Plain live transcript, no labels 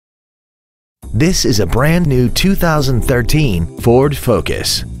This is a brand new 2013 Ford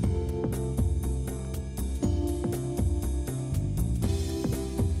Focus.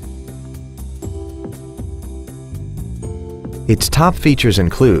 Its top features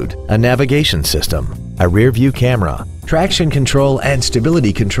include a navigation system, a rear-view camera, traction control and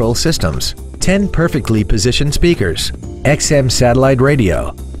stability control systems, 10 perfectly positioned speakers, XM satellite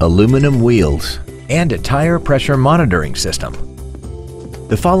radio, aluminum wheels, and a tire pressure monitoring system.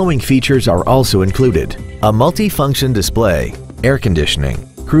 The following features are also included: a multi-function display, air conditioning,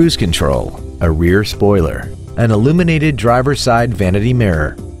 cruise control, a rear spoiler, an illuminated driver's side vanity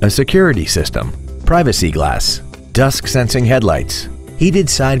mirror, a security system, privacy glass, dusk sensing headlights, heated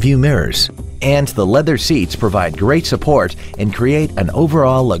side view mirrors, and the leather seats provide great support and create an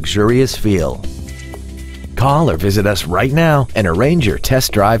overall luxurious feel. Call or visit us right now and arrange your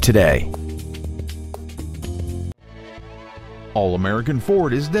test drive today. All American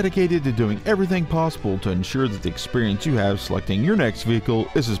Ford is dedicated to doing everything possible to ensure that the experience you have selecting your next vehicle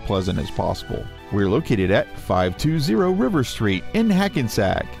is as pleasant as possible. We're located at 520 River Street in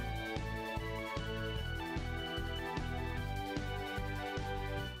Hackensack.